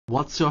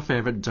What's your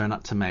favorite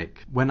donut to make?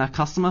 When a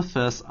customer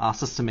first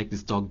asked us to make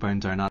this dog bone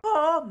donut,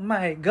 Oh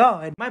my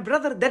god. My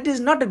brother, that is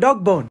not a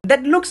dog bone.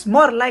 That looks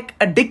more like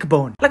a dick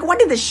bone. Like,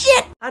 what in the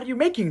shit? Are you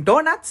making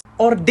donuts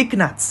or dick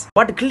nuts?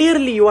 But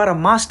clearly you are a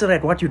master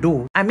at what you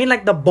do. I mean,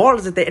 like the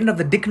balls at the end of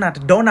the dick nut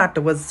donut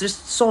was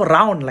just so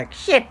round, like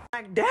shit.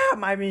 Like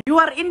damn, I mean, you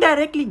are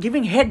indirectly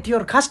giving head to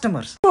your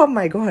customers. Oh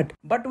my god.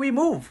 But we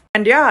move.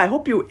 And yeah, I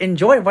hope you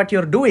enjoy what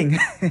you're doing.